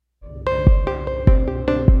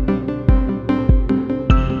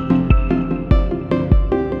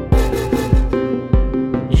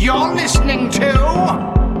listening to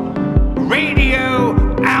Radio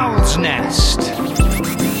Owl's Nest.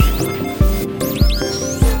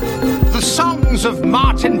 The songs of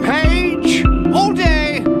Martin Page, all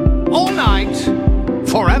day, all night,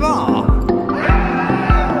 forever.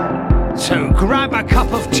 So grab a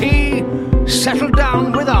cup of tea, settle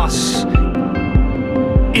down with us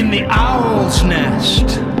in the Owl's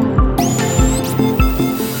Nest.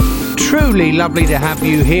 Truly lovely to have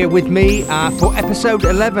you here with me for episode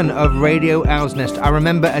 11 of Radio Owl's Nest. I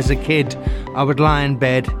remember as a kid, I would lie in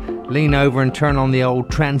bed, lean over and turn on the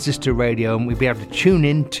old transistor radio, and we'd be able to tune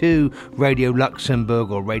into Radio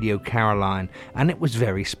Luxembourg or Radio Caroline, and it was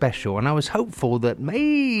very special, and I was hopeful that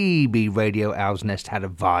maybe Radio Owl's Nest had a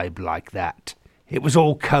vibe like that. It was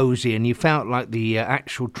all cozy, and you felt like the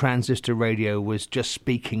actual transistor radio was just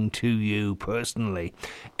speaking to you personally.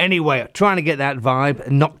 Anyway, trying to get that vibe, a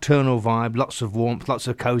nocturnal vibe, lots of warmth, lots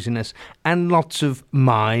of coziness, and lots of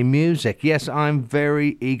my music. Yes, I'm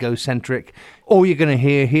very egocentric. All you're going to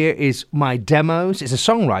hear here is my demos. It's a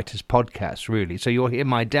songwriter's podcast, really. So you'll hear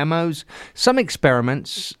my demos, some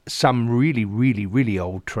experiments, some really, really, really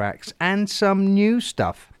old tracks, and some new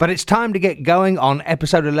stuff. But it's time to get going on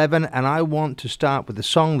episode 11, and I want to start with a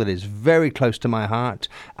song that is very close to my heart.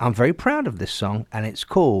 I'm very proud of this song, and it's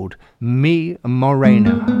called Mi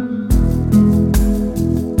Morena.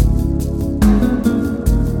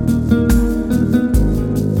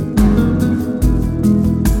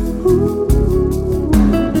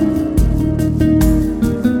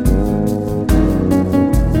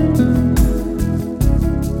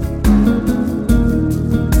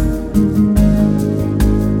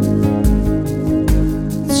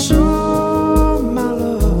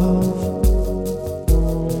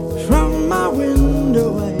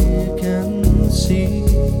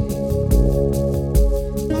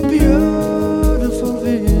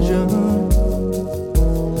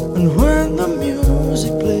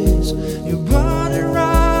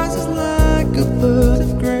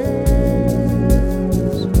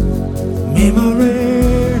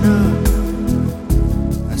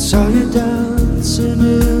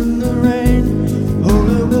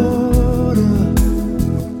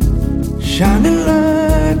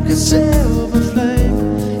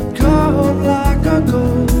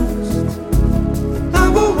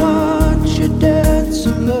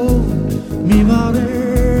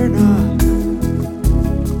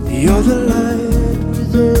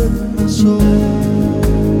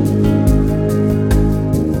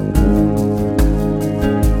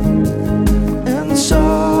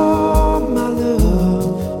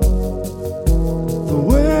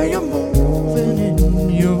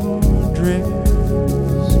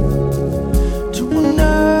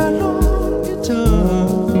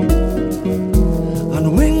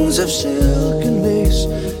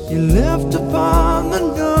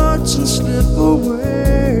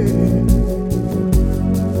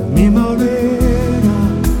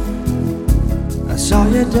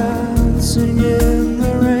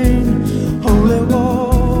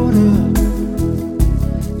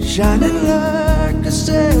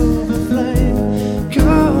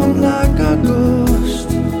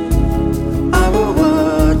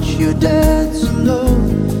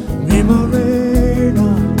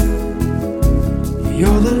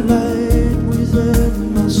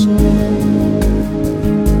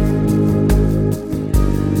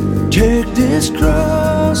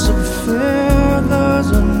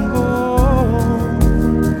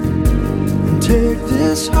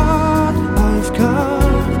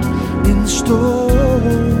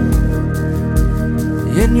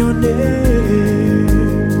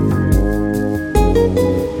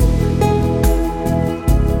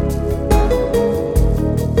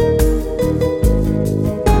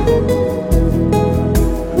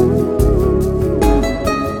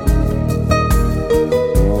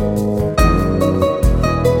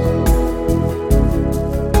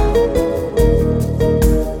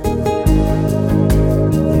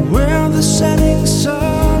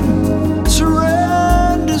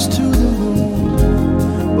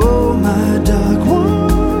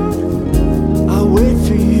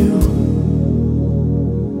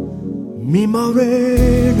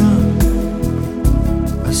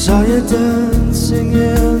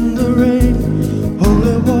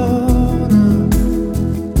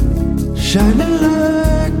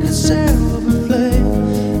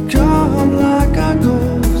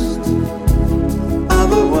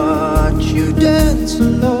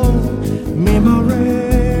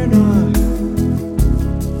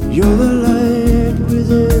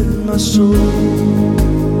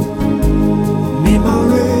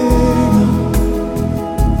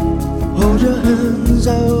 Hold your hands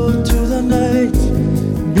out to the night.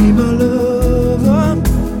 Be my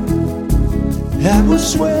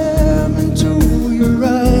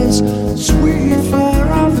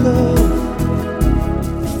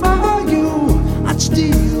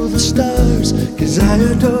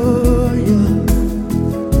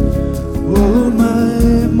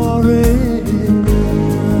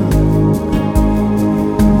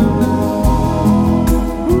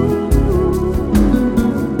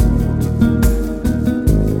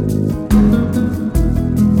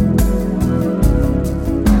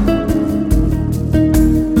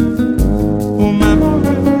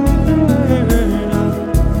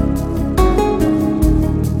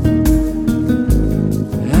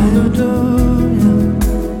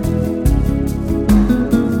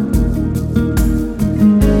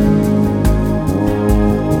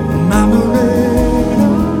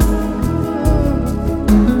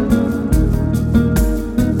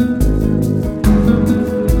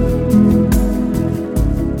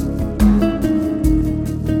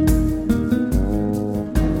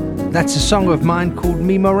That's a song of mine called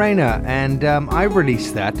Mi Morena, and I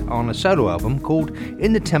released that on a solo album called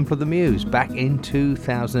In the Temple of the Muse back in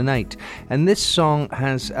 2008. And this song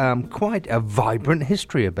has quite a vibrant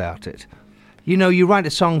history about it. You know, you write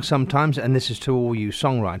a song sometimes, and this is to all you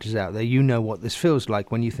songwriters out there, you know what this feels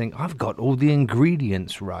like when you think, I've got all the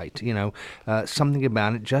ingredients right. You know, something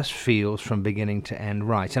about it just feels from beginning to end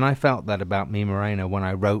right. And I felt that about Mi Morena when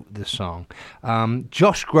I wrote the song.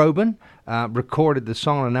 Josh Groban recorded the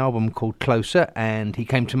song on an album called Closer, and he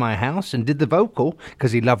came to my house and did the vocal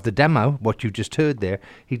because he loved the demo, what you just heard there.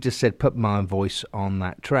 He just said, put my voice on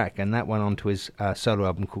that track, and that went on to his solo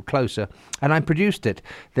album called Closer, and I produced it.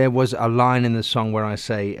 There was a line in the song where I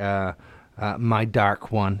say, my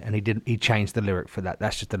dark one, and he changed the lyric for that.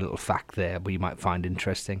 That's just a little fact there, but you might find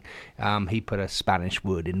interesting. He put a Spanish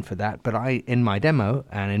word in for that, but in my demo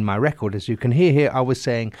and in my record, as you can hear here, I was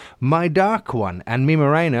saying my dark one, and Mi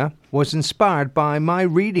Morena was inspired by my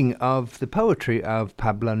reading of the poetry of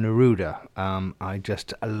Pablo Neruda. I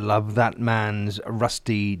just love that man's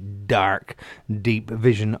rusty, dark, deep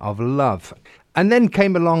vision of love. And then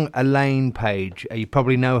came along Elaine Paige. You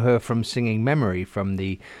probably know her from singing Memory from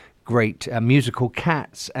the great musical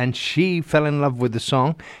Cats, and she fell in love with the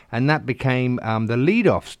song, and that became the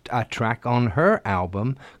lead-off track on her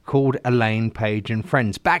album called Elaine Paige and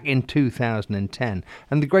Friends back in 2010.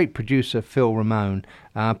 And the great producer Phil Ramone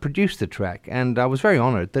produced the track, and I was very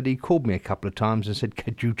honoured that he called me a couple of times and said,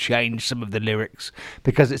 could you change some of the lyrics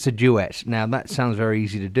because it's a duet. Now that sounds very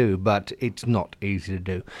easy to do, but it's not easy to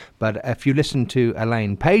do. But if you listen to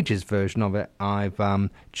Elaine Paige's version of it, I've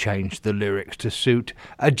changed the lyrics to suit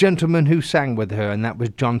a gentleman who sang with her, and that was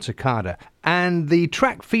John Cicada. And the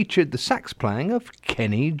track featured the sax playing of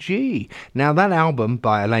Kenny G. Now, that album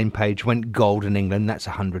by Elaine Paige went gold in England. That's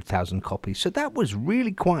 100,000 copies. So that was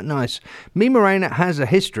really quite nice. Mi Morena has a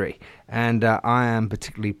history, and I am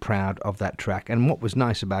particularly proud of that track. And what was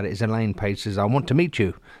nice about it is Elaine Paige says, I want to meet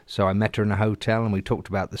you. So I met her in a hotel, and we talked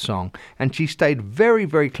about the song. And she stayed very,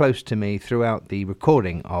 very close to me throughout the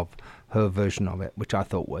recording of her version of it, which I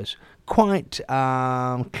thought was quite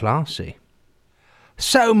classy.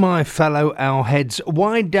 So, my fellow owlheads,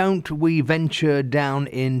 why don't we venture down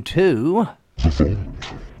into the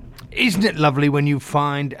vault? Isn't it lovely when you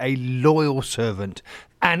find a loyal servant?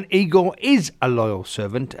 And Igor is a loyal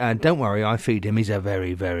servant. Don't worry, I feed him. He's a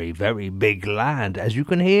very, very, very big lad, as you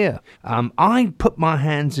can hear. I put my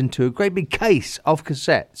hands into a great big case of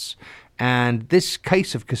cassettes. And this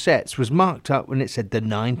case of cassettes was marked up when it said the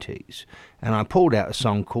 90s. And I pulled out a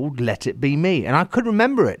song called Let It Be Me. And I couldn't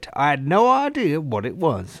remember it. I had no idea what it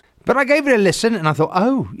was. But I gave it a listen and I thought,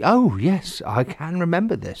 oh, yes, I can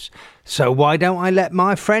remember this. So why don't I let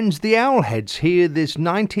my friends the Owlheads hear this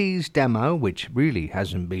 90s demo, which really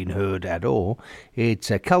hasn't been heard at all.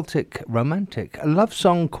 It's a Celtic romantic love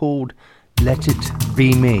song called Let It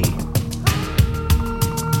Be Me.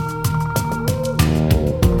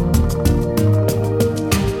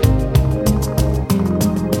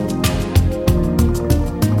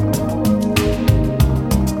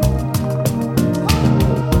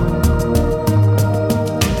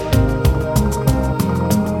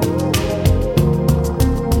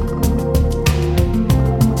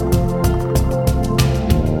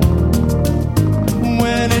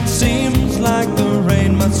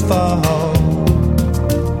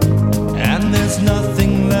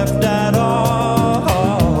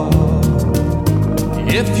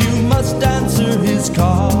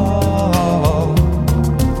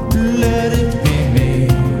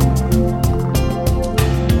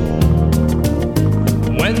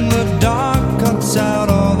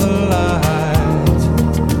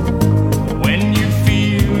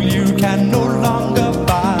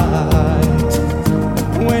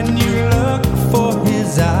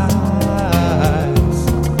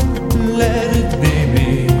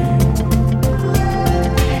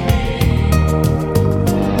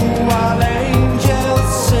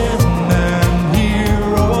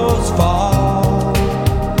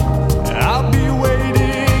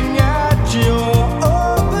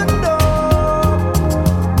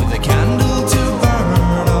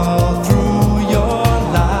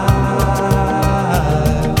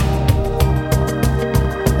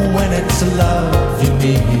 Love you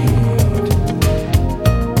need.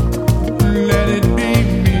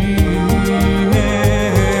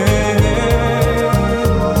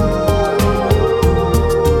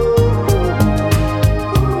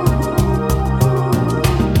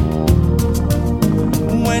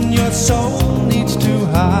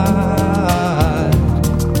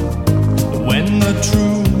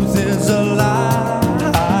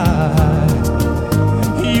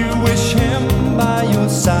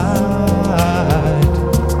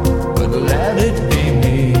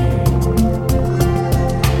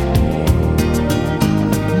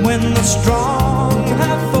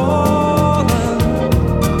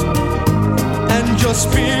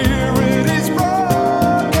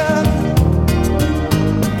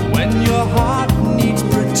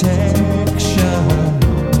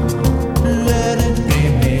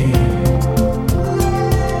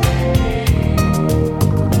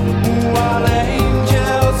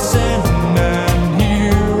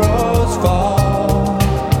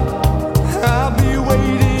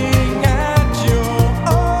 waiting at your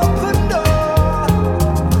open door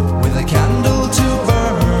with a candle to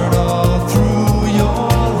burn all through your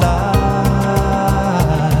life.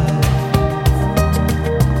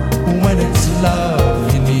 When it's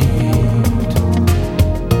love you need,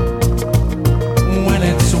 when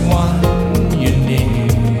it's one you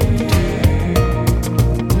need,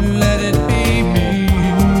 let it be me.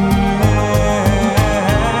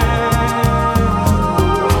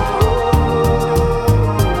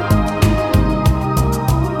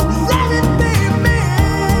 Let it be me.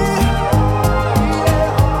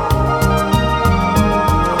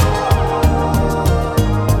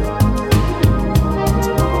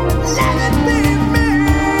 Let it be me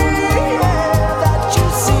that you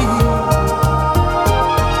see.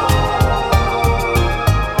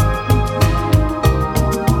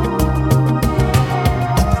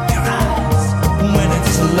 Your eyes when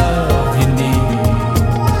it's love you need,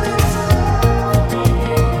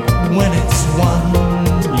 when it's one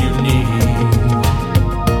you need,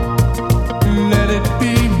 let it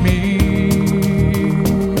be me.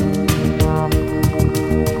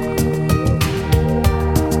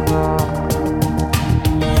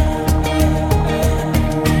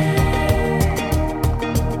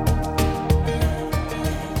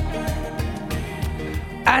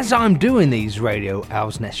 As I'm doing these Radio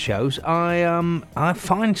Owl's Nest shows, I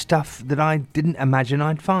find stuff that I didn't imagine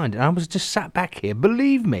I'd find. And I was just sat back here,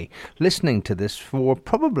 believe me, listening to this for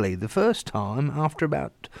probably the first time after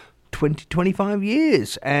about 20, 25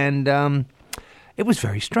 years. And it was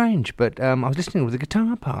very strange, but I was listening with the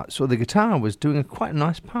guitar part, so the guitar was doing quite a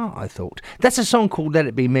nice part, I thought. That's a song called Let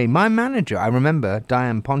It Be Me. My manager, I remember,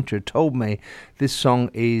 Diane Poncher, told me this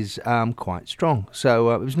song is quite strong,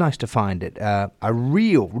 so it was nice to find it. A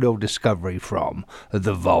real discovery from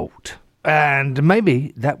The Vault. And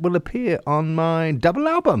maybe that will appear on my double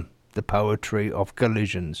album, The Poetry of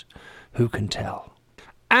Collisions. Who can tell?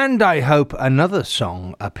 And I hope another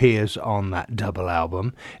song appears on that double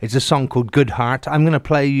album. It's a song called Good Heart. I'm going to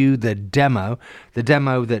play you the demo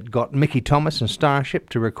that got Mickey Thomas and Starship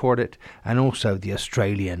to record it, and also the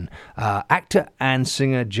Australian actor and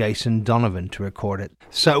singer Jason Donovan to record it.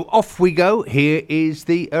 So off we go. Here is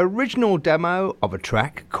the original demo of a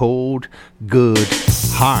track called Good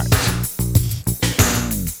Heart.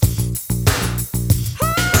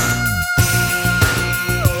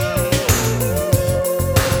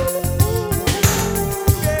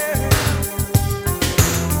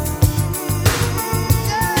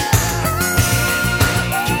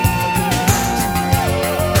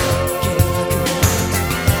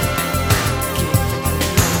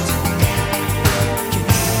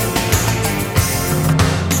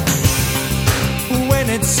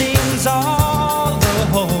 It seems all the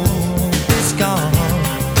hope is gone,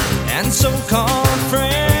 and so-called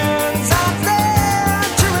friends are there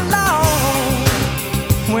to along.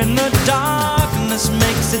 When the darkness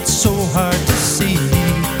makes it so hard to see,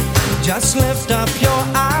 just lift up your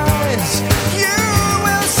eyes, you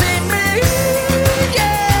will see me,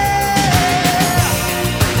 yeah.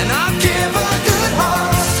 And I'll give a good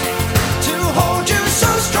heart to hold you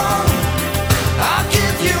so strong. I'll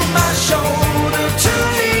give you my shoulder to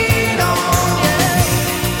lean on.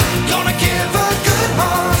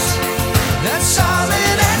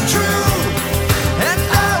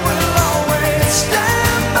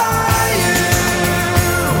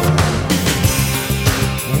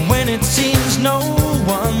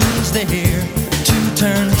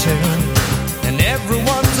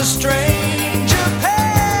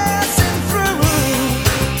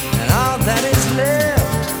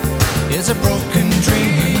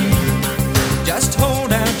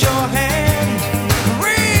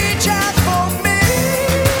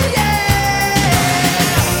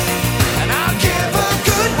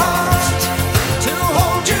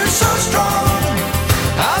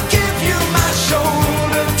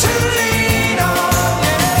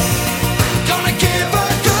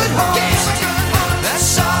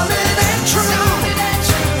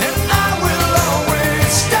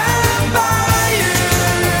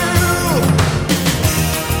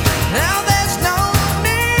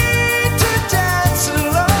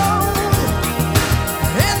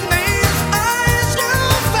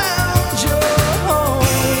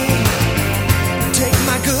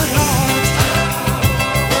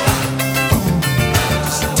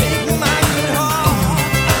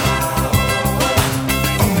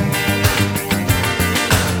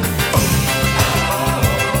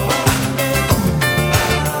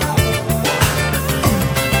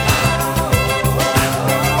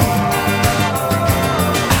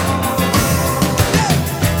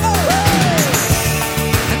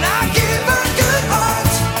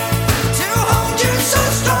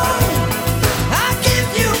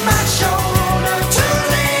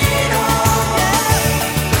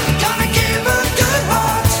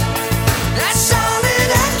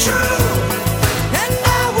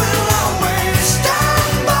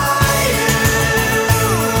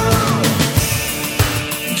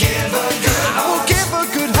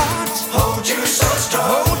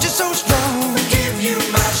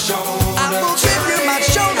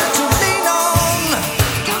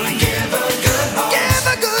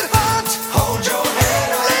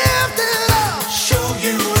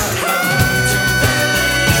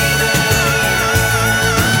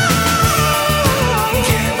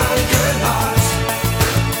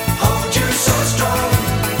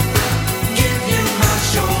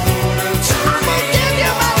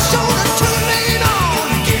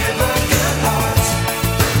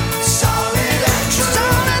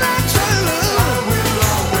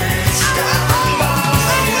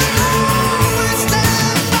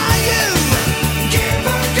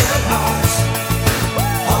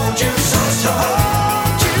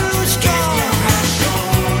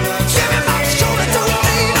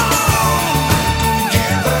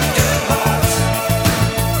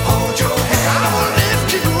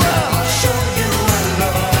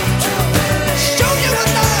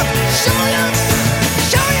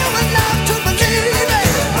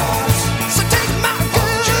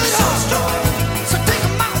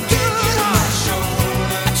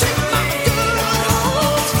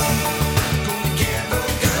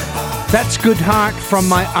 That's Good Heart from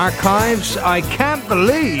my archives. I can't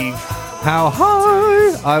believe how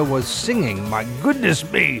high I was singing. My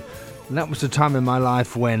goodness me. And that was the time in my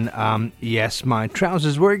life when, yes, my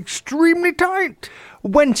trousers were extremely tight.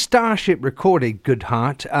 When Starship recorded Good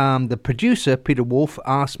Heart, the producer, Peter Wolf,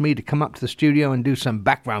 asked me to come up to the studio and do some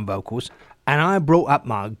background vocals. And I brought up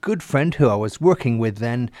my good friend who I was working with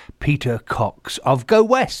then, Peter Cox of Go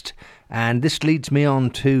West. And this leads me on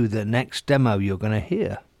to the next demo you're going to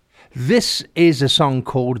hear. This is a song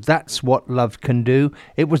called That's What Love Can Do.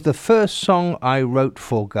 It was the first song I wrote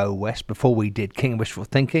for Go West before we did King of Wishful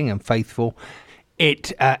Thinking and Faithful.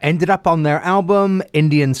 It ended up on their album,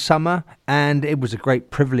 Indian Summer, and it was a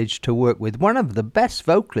great privilege to work with one of the best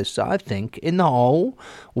vocalists, I think, in the whole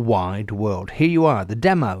wide world. Here you are, the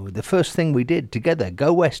demo, the first thing we did together,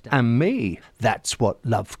 Go West and me. That's What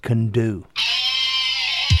Love Can Do.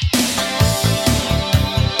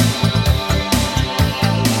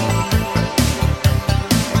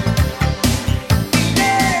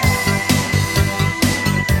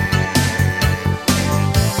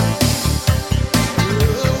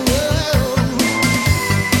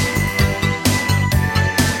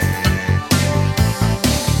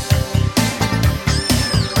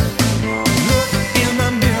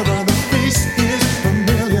 Is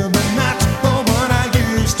familiar, but not for what I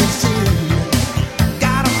used to see.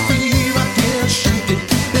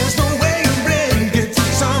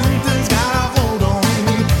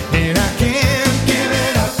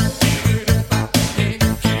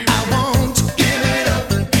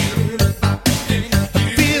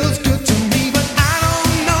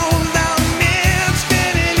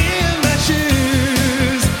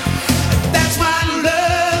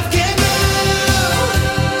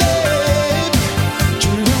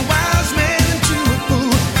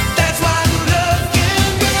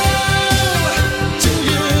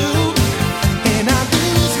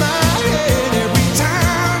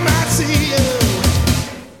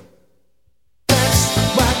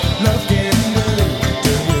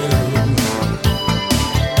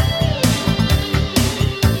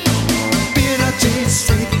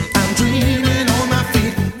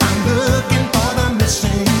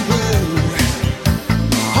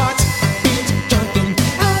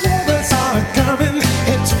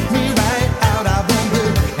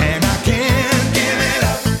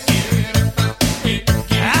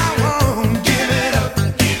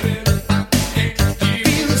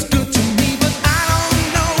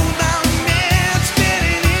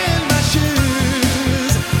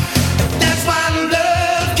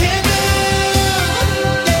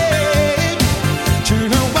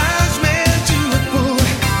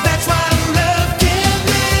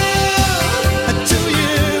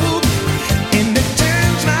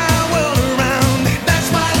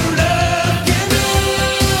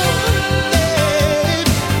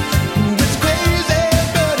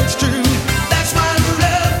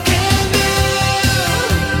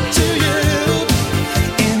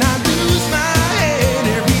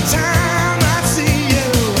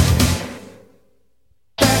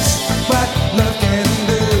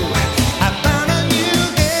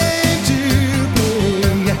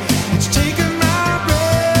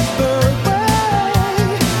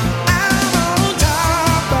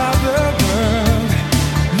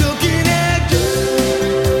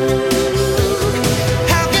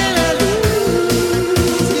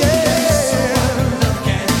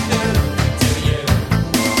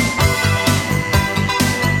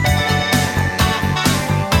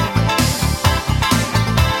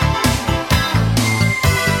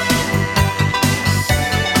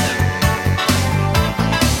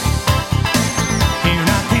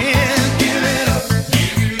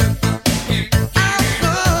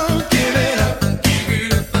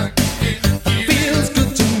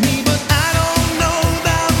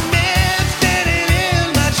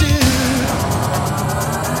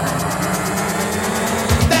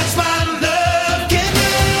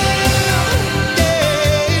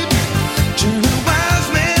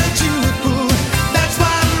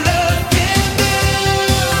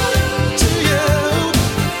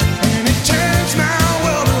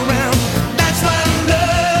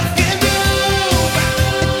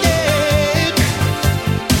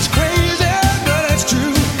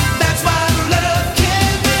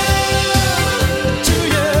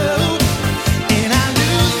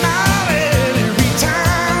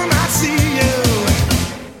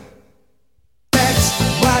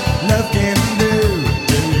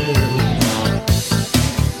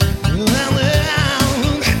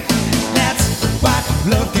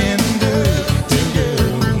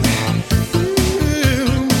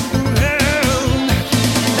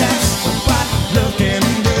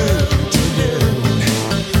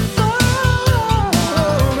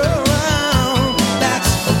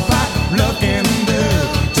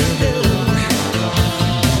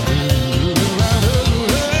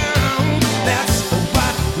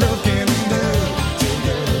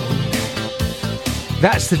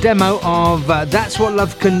 That's the demo of That's What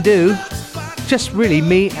Love Can Do. Just really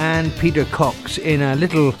me and Peter Cox in a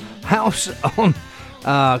little house on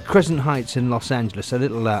Crescent Heights in Los Angeles, a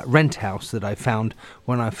little rent house that I found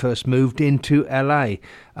when I first moved into LA.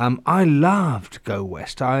 I loved Go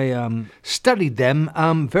West. I studied them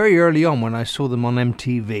very early on when I saw them on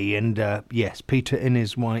MTV, and yes, Peter in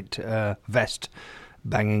his white vest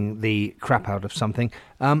banging the crap out of something.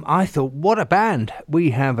 I thought, what a band. We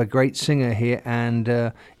have a great singer here,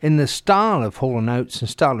 and in the style of Hall & Oates and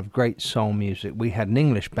style of great soul music, we had an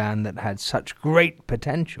English band that had such great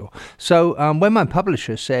potential. So when my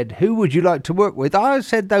publisher said, who would you like to work with? I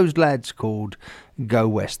said those lads called Go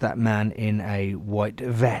West, that man in a white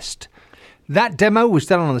vest. That demo was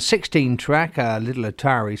done on the 16-track, a little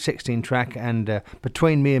Atari 16-track, and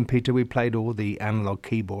between me and Peter, we played all the analog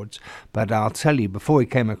keyboards. But I'll tell you, before he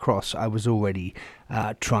came across, I was already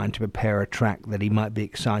trying to prepare a track that he might be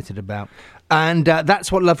excited about. And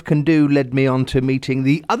That's What Love Can Do led me on to meeting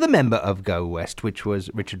the other member of Go West, which was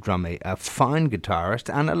Richard Drummond, a fine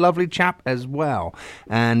guitarist and a lovely chap as well.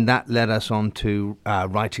 And that led us on to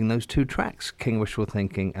writing those two tracks, King Wishful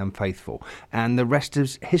Thinking and Faithful. And the rest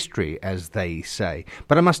is history, as they say.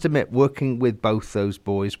 But I must admit, working with both those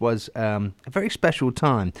boys was a very special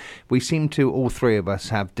time. We seemed to, all three of us,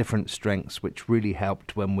 have different strengths, which really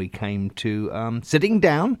helped when we came to sitting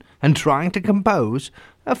down and trying to compose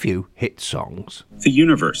a few hit songs. The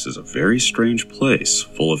universe is a very strange place,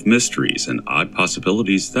 full of mysteries and odd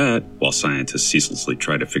possibilities that, while scientists ceaselessly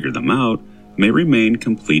try to figure them out, may remain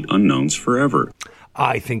complete unknowns forever.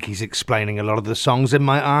 I think he's explaining a lot of the songs in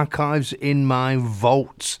my archives, in my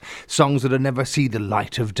vaults, songs that'll never see the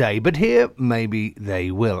light of day, but here, maybe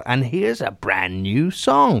they will. And here's a brand new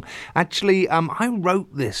song. Actually, I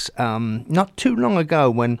wrote this not too long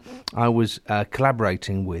ago when I was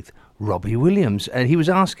collaborating with Robbie Williams, and he was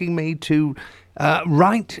asking me to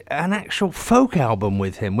write an actual folk album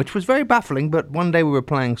with him, which was very baffling. But one day we were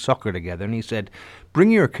playing soccer together, and he said, bring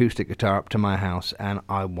your acoustic guitar up to my house, and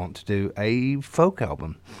I want to do a folk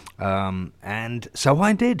album. And so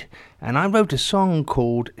I did, and I wrote a song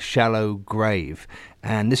called Shallow Grave.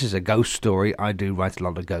 And this is a ghost story. I do write a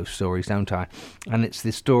lot of ghost stories, don't I? And it's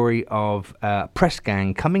the story of a press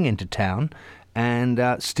gang coming into town and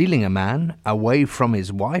stealing a man away from his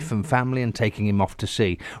wife and family and taking him off to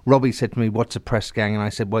sea. Robbie said to me, what's a press gang? And I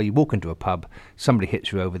said, well, you walk into a pub, somebody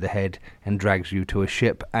hits you over the head and drags you to a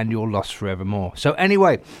ship, and you're lost forevermore. So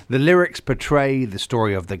anyway, the lyrics portray the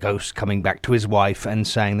story of the ghost coming back to his wife and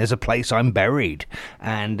saying, there's a place I'm buried,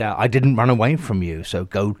 and I didn't run away from you, so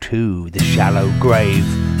go to the shallow grave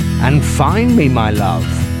and find me, my love.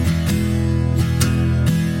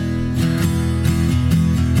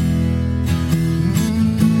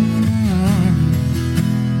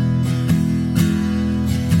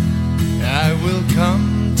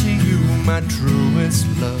 Come to you, my truest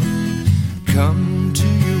love. Come to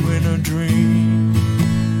you in a dream.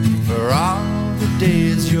 For all the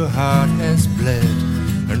days your heart has bled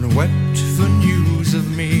and wept for news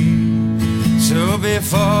of me. So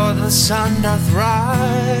before the sun doth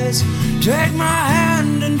rise, take my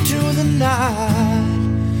hand into the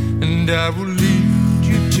night, and I will lead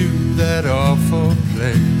you to that awful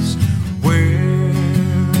place where,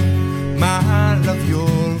 my love,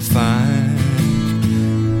 you'll find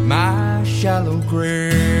my shallow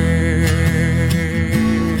grave.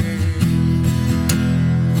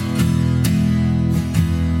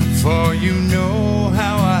 For you know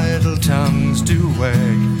how idle tongues do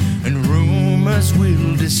wag, and rumors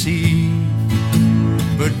will deceive.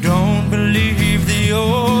 But don't believe the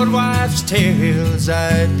old wives' tales,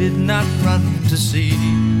 I did not run to sea.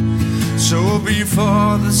 So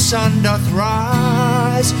before the sun doth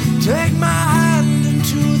rise, take my hand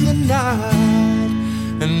into the night,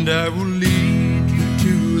 and I will lead you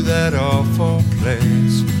to that awful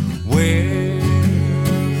place where,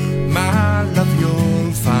 my love,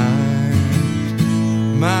 you'll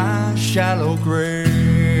find my shallow grave.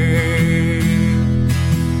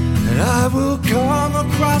 And I will come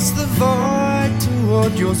across the void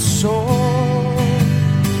toward your soul,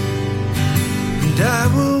 and I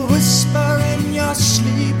will whisper in your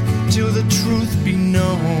sleep till the truth be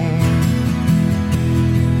known.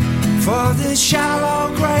 For this shallow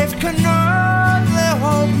grave can only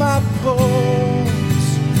hold my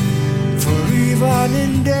bones. For even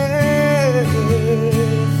in death,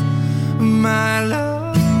 my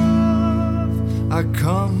love, I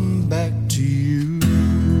come back to you.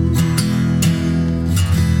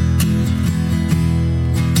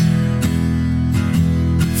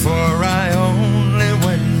 For I only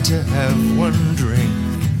went to have one drink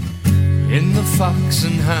in the Fox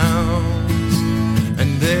and Hounds,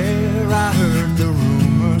 and there I heard the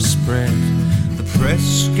rumor spread, the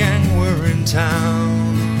press gang were in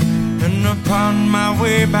town. And upon my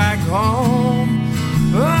way back home,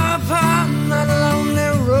 upon that lonely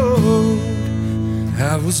road,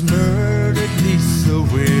 I was murdered neath the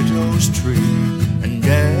widow's tree. And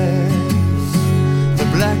as the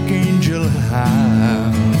black angel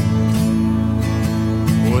howled,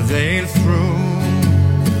 well, they threw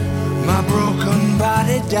my broken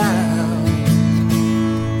body down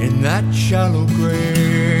in that shallow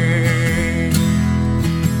grave.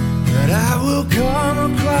 But I will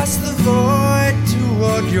come across the void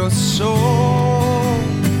toward your soul,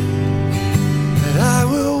 and I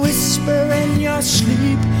will whisper in your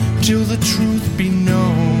sleep till the truth be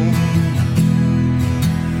known.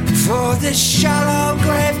 For this shallow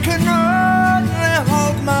grave can only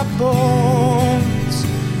hold my bones,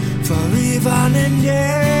 for even in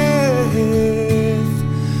death,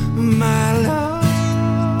 my love,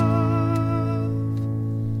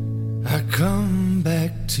 I come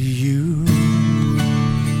back to you.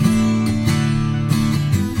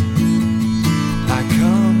 I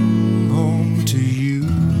come home to you.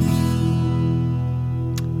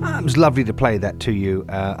 It was lovely to play that to you.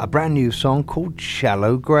 A brand new song called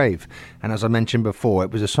Shallow Grave. And as I mentioned before,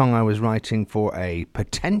 it was a song I was writing for a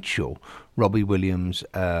potential Robbie Williams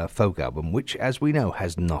folk album, which, as we know,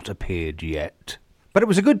 has not appeared yet. But it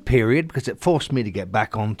was a good period because it forced me to get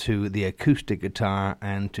back onto the acoustic guitar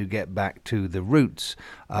and to get back to the roots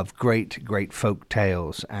of great, great folk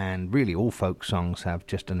tales. And really all folk songs have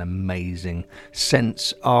just an amazing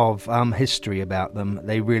sense of history about them.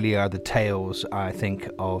 They really are the tales, I think,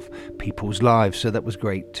 of people's lives. So that was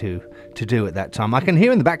great to do at that time. I can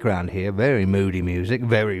hear in the background here very moody music,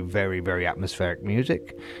 very, very, very atmospheric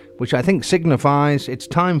music, which I think signifies it's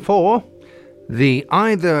time for the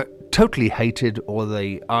either totally hated or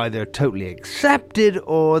the either totally accepted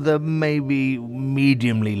or the maybe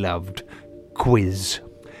mediumly loved quiz.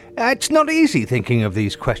 It's not easy thinking of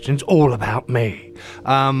these questions all about me.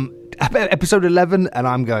 Episode 11, and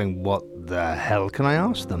I'm going, what the hell can I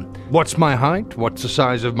ask them? What's my height? What's the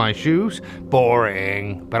size of my shoes?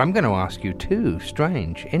 Boring. But I'm going to ask you two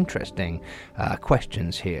strange, interesting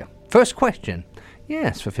questions here. First question,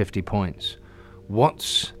 yes, for 50 points.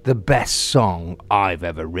 What's the best song I've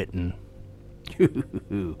ever written?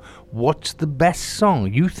 What's the best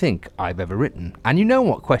song you think I've ever written? And you know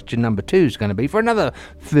what question number 2 is going to be for another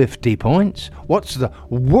 50 points. What's the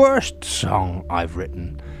worst song I've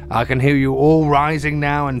written? I can hear you all rising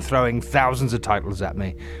now and throwing thousands of titles at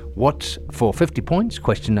me. What's, for 50 points,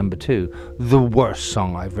 question number 2, the worst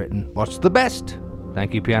song I've written? What's the best?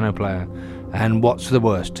 Thank you, piano player. And what's the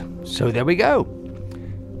worst? So there we go.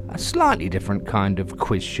 A slightly different kind of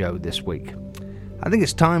quiz show this week. I think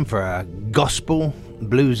it's time for a gospel,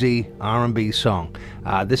 bluesy R&B song.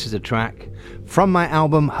 This is a track from my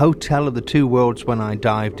album Hotel of the Two Worlds when I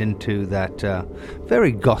dived into that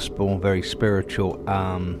very gospel, very spiritual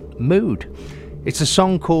mood. It's a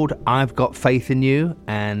song called I've Got Faith in You,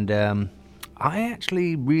 and I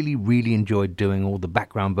actually really, really enjoyed doing all the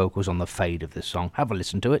background vocals on the fade of this song. Have a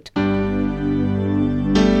listen to it.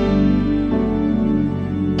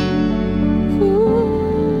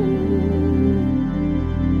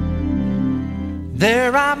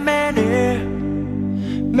 There are many,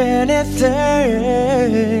 many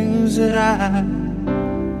things that I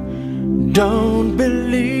don't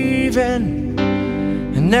believe in,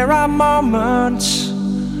 and there are moments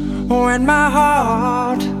when my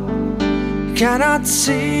heart cannot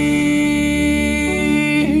see,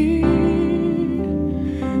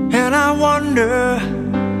 and I wonder,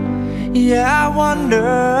 yeah, I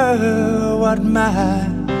wonder what my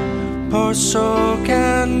poor soul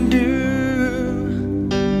can do.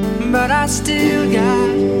 But I still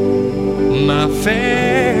got my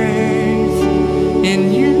faith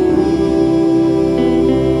in you.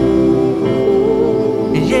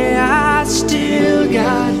 Yeah, I still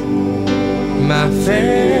got my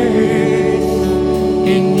faith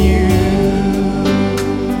in you.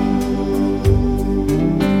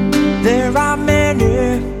 There are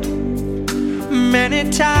many, many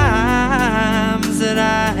times that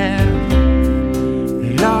I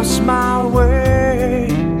have lost my way.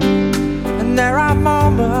 There are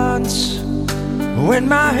moments when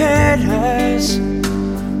my head has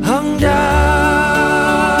hung down,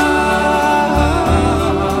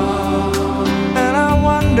 and I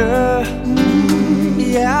wonder,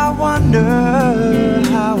 yeah, I wonder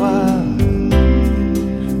how I'll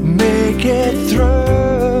make it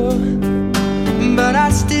through. But I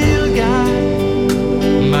still got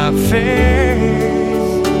my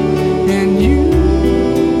faith in you.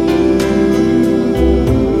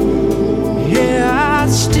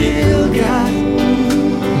 Still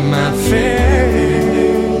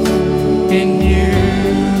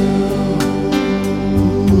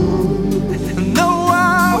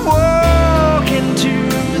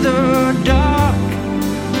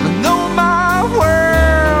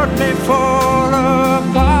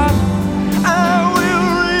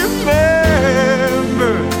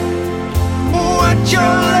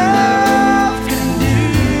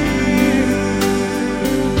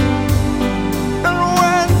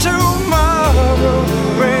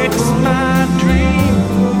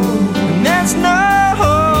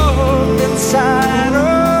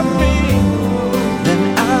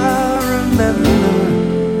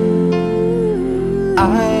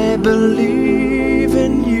I believe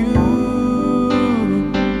in you.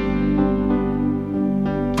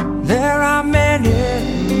 There are many,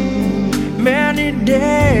 many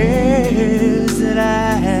days that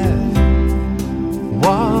I have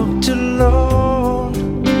walked alone,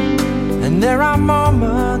 and there are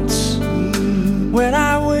moments when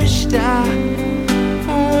I wished I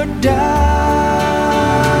would die.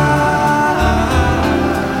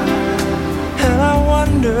 And I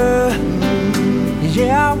wonder,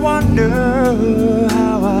 yeah, I wonder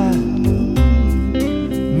how I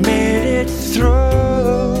made it through.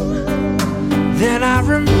 Then I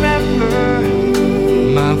remember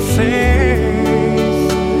my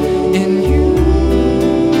faith in you.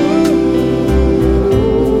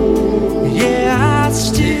 Yeah, I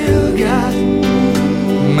still got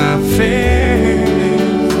my faith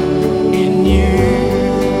in you.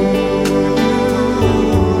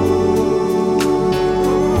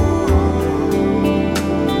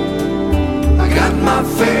 I got my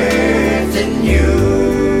faith in you.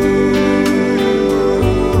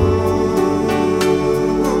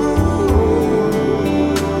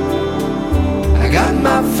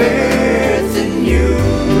 My faith in you.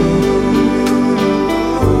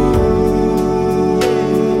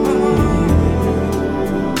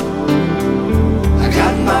 I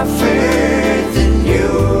got my faith in you.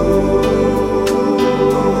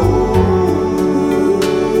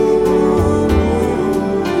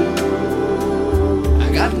 I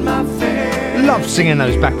got my faith. Love singing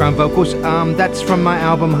those background vocals. That's from my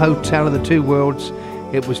album Hotel of the Two Worlds.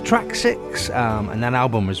 It was track 6, and that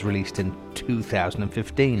album was released in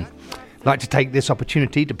 2015. I'd like to take this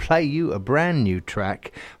opportunity to play you a brand new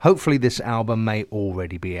track. Hopefully this album may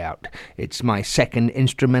already be out. It's my second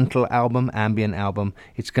instrumental album, ambient album.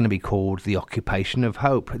 It's going to be called The Occupation of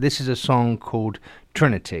Hope. This is a song called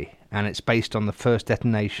Trinity, and it's based on the first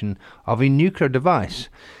detonation of a nuclear device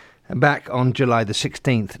back on July the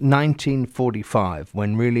 16th, 1945,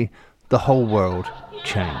 when really the whole world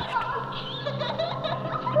changed.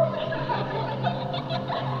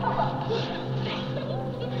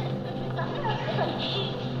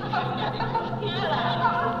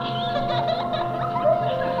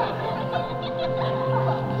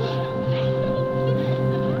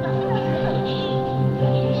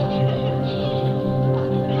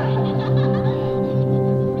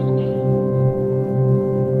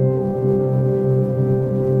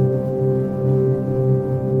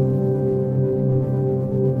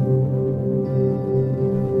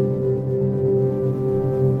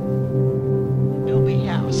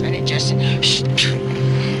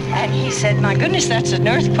 My goodness, that's an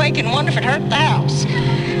earthquake, and wonder if it hurt the house.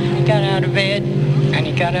 He got out of bed, and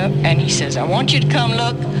he got up, and he says, I want you to come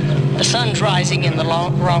look. The sun's rising in the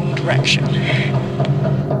wrong direction.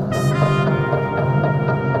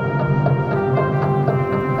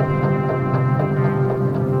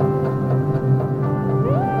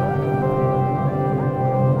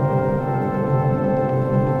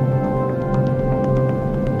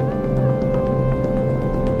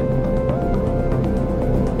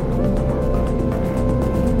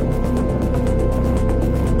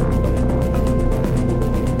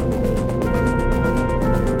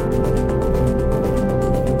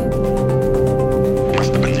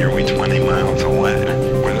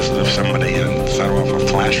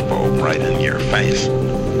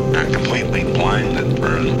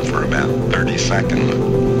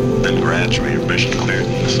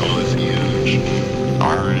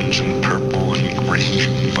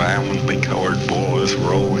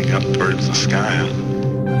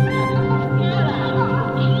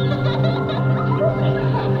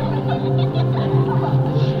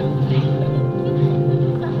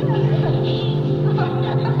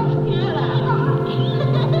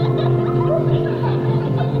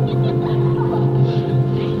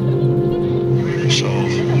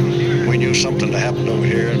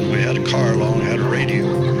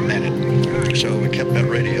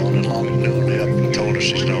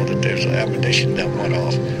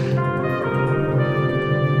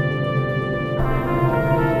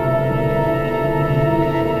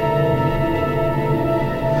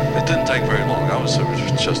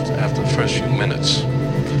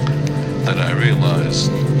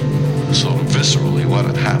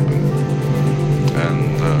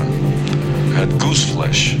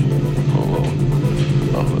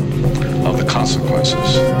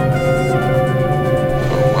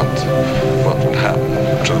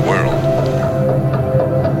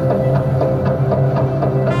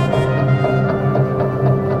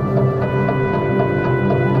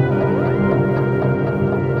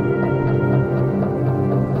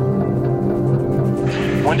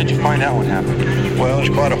 When did you find out what happened? Well, it was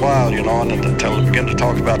quite a while, you know, and until they began to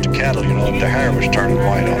talk about the cattle, you know, their hair was turning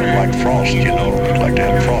white on them like frost, you know, like they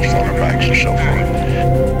had frost on their backs and so forth.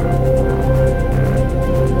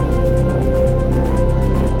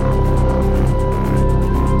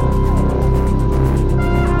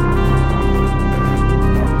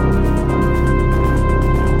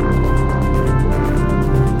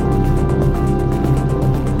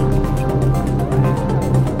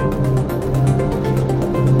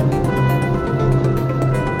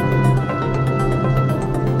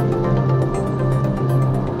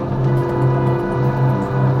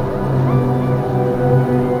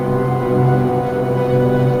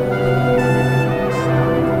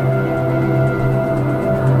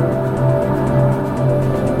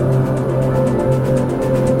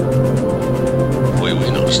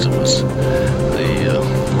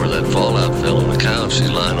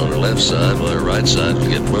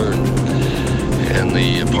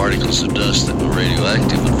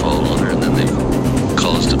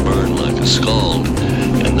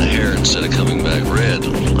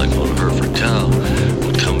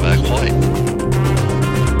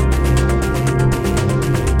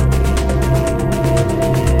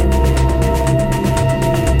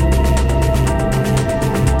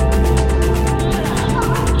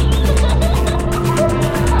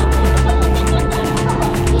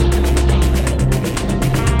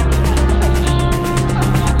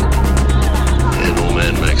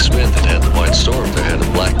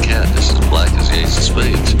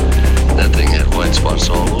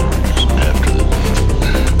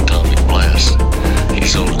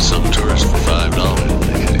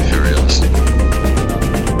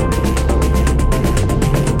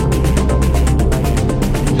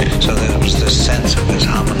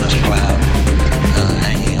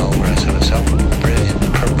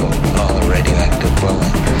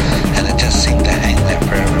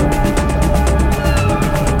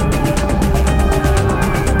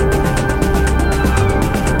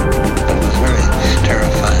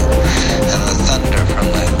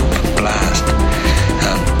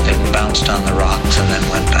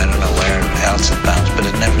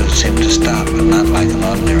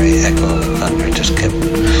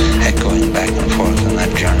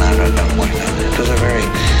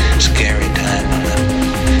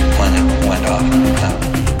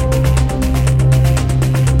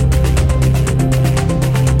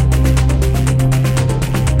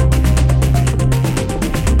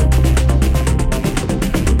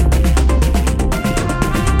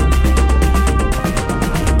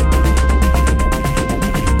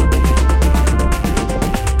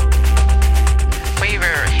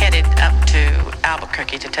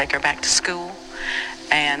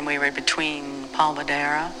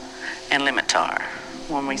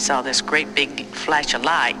 Saw this great big flash of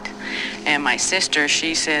light, and my sister,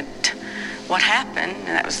 she said, "What happened?" And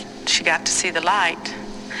that was, she got to see the light,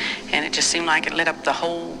 and it just seemed like it lit up the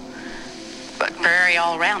whole prairie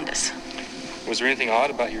all around us. Was there anything odd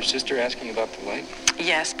about your sister asking about the light?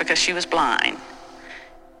 Yes, because she was blind.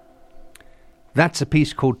 That's a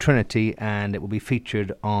piece called Trinity, and it will be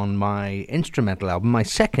featured on my instrumental album, my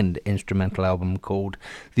second instrumental album called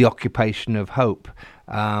The Occupation of Hope.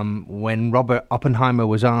 When Robert Oppenheimer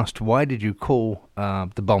was asked, why did you call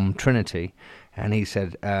the bomb Trinity? And he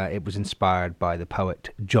said it was inspired by the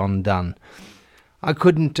poet John Donne. I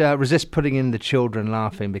couldn't resist putting in the children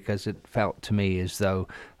laughing because it felt to me as though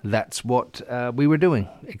that's what we were doing,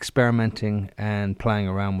 experimenting and playing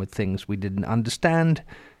around with things we didn't understand,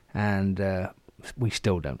 and we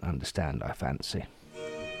still don't understand, I fancy.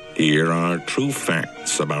 Here are true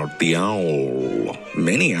facts about the owl.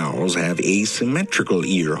 Many owls have asymmetrical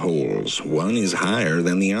ear holes. One is higher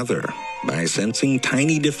than the other. By sensing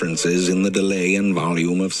tiny differences in the delay and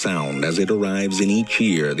volume of sound as it arrives in each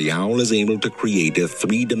ear, the owl is able to create a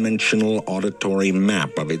three-dimensional auditory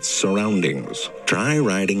map of its surroundings. Try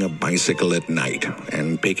riding a bicycle at night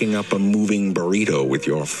and picking up a moving burrito with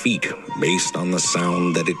your feet based on the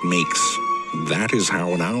sound that it makes. That is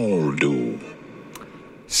how an owl do.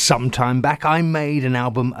 Some time back, I made an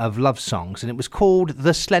album of love songs, and it was called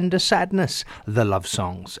The Slender Sadness, The Love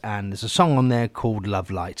Songs. And there's a song on there called Love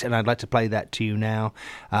Light, and I'd like to play that to you now,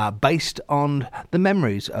 based on the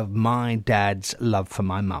memories of my dad's love for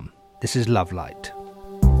my mum. This is Love Light.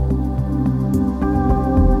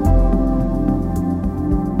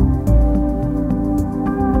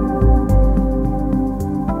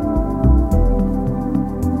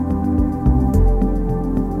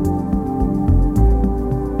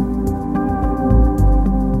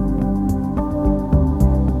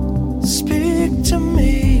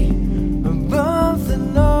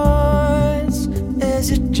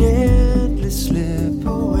 Gently slip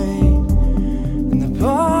away.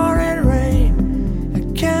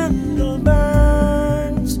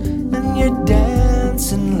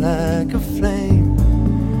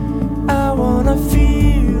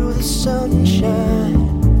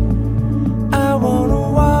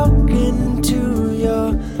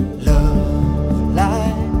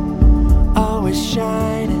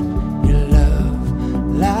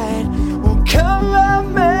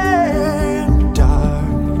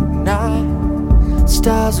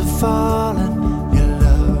 falling, your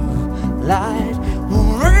love light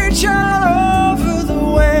will reach out over the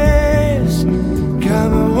waves.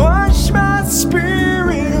 Come and wash my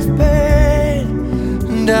spirit of pain,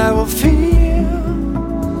 and I will feel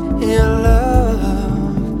your love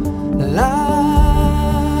light.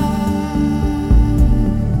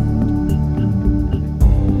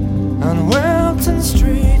 On Welton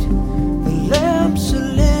Street, the lamps are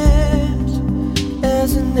lit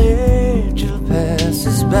as an angel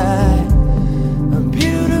passes by. A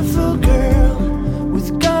beautiful girl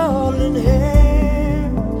with golden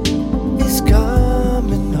hair is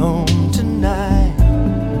coming home tonight.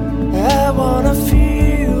 I wanna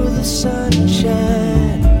feel the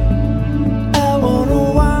sunshine. I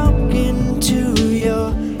wanna walk into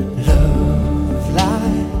your love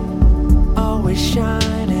light, always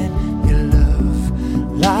shining. Your love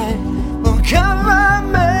light will cover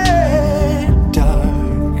me.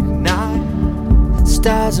 Dark night,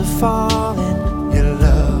 stars are falling. Your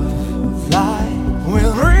love light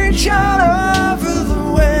will reach out over the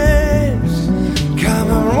waves. Come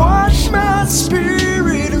and wash my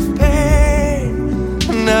spirit of pain,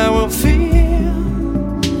 and I will feel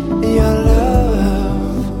your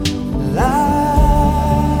love light.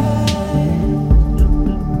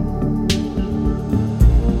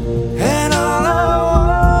 And all I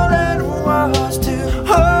wanted was to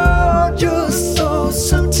hold your soul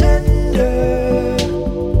so tender.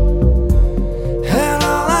 And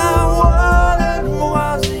all I wanted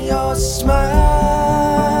was your smile.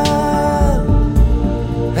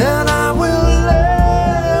 And I will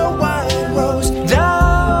lay a white rose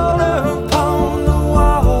down upon the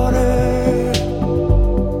water.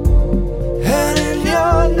 And in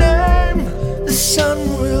your name the sun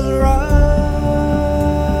will rise.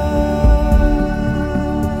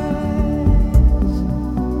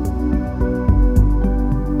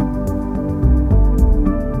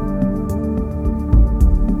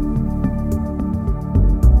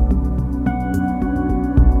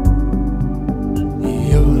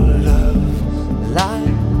 Your love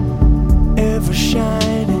light ever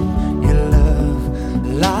shining. Your love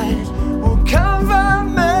light will cover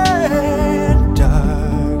me.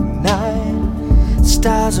 Dark night,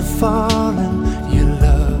 stars are falling. Your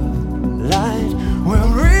love light will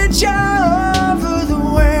reach out over the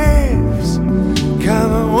waves.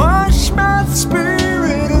 Come and wash my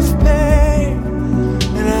spirit of pain,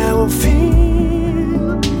 and I will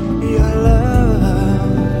feel your love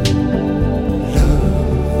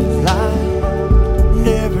light,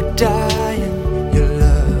 never dying. Your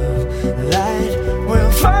love light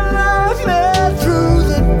will follow me through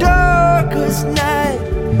the darkest night.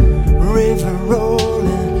 River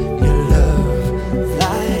rolling, your love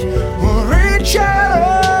light will reach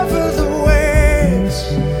out over the waves.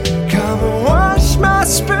 Come and wash my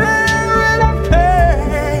spirit of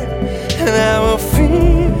pain, and I will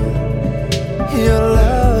feel your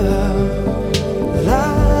love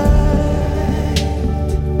light.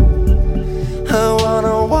 I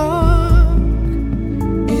wanna walk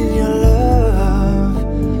in your love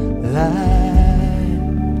light.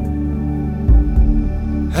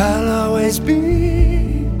 I'll always be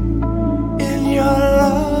in your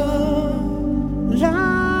love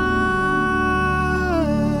light.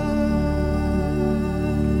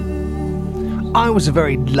 I was a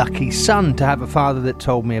very lucky son to have a father that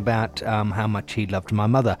told me about how much he loved my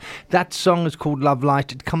mother. That song is called Love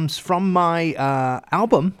Light. It comes from my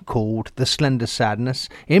album called The Slender Sadness,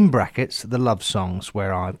 in brackets, the love songs,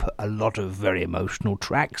 where I put a lot of very emotional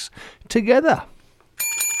tracks together.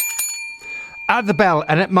 At the bell,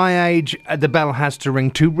 and at my age, the bell has to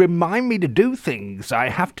ring to remind me to do things. I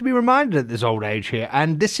have to be reminded at this old age here.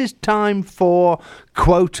 And this is time for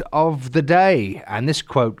Quote of the Day. And this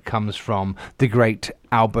quote comes from the great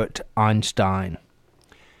Albert Einstein.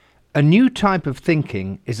 A new type of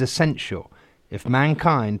thinking is essential if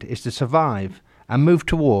mankind is to survive and move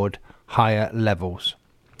toward higher levels.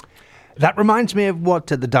 That reminds me of what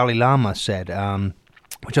the Dalai Lama said,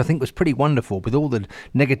 which I think was pretty wonderful. With all the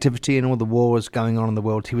negativity and all the wars going on in the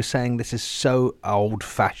world, he was saying this is so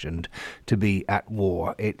old-fashioned to be at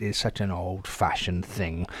war. It is such an old-fashioned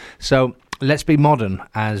thing. So let's be modern.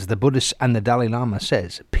 As the Buddhist and the Dalai Lama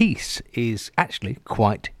says, peace is actually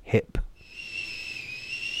quite hip.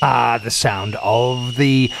 The sound of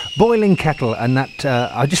the boiling kettle, and that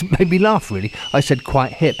I just made me laugh, really. I said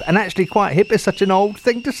quite hip, and actually quite hip is such an old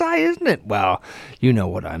thing to say, isn't it? Well, you know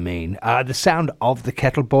what I mean. The sound of the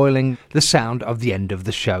kettle boiling, the sound of the end of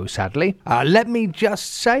the show, sadly. Let me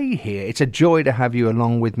just say here, it's a joy to have you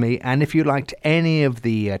along with me, and if you liked any of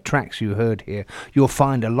the tracks you heard here, you'll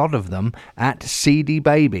find a lot of them at CD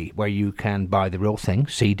Baby, where you can buy the real thing,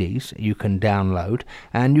 CDs, you can download,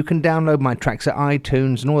 and you can download my tracks at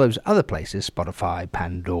iTunes and all those other places, Spotify,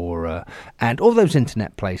 Pandora, and all those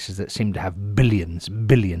internet places that seem to have billions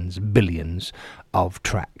of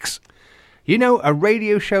tracks. You know, a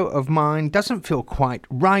radio show of mine doesn't feel quite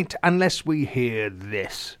right unless we hear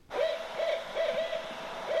this.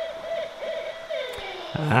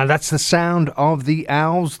 That's the sound of the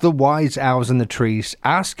owls, the wise owls in the trees,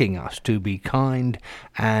 asking us to be kind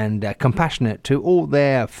and compassionate to all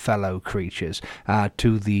their fellow creatures,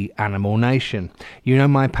 to the animal nation. You know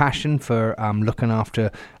my passion for looking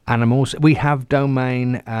after animals. We have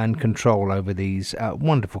domain and control over these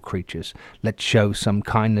wonderful creatures. Let's show some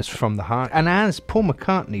kindness from the heart. And as Paul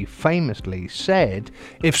McCartney famously said,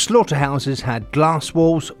 if slaughterhouses had glass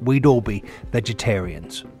walls, we'd all be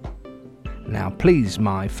vegetarians. Now, please,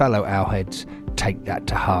 my fellow owlheads, take that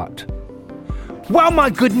to heart. Well, my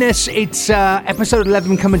goodness, it's episode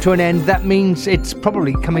 11 coming to an end. That means it's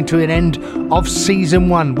probably coming to an end of season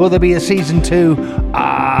 1. Will there be a season 2?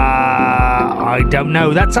 I don't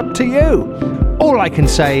know. That's up to you. All I can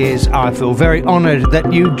say is I feel very honoured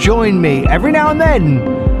that you join me every now and then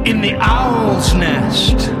in the Owl's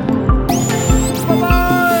Nest.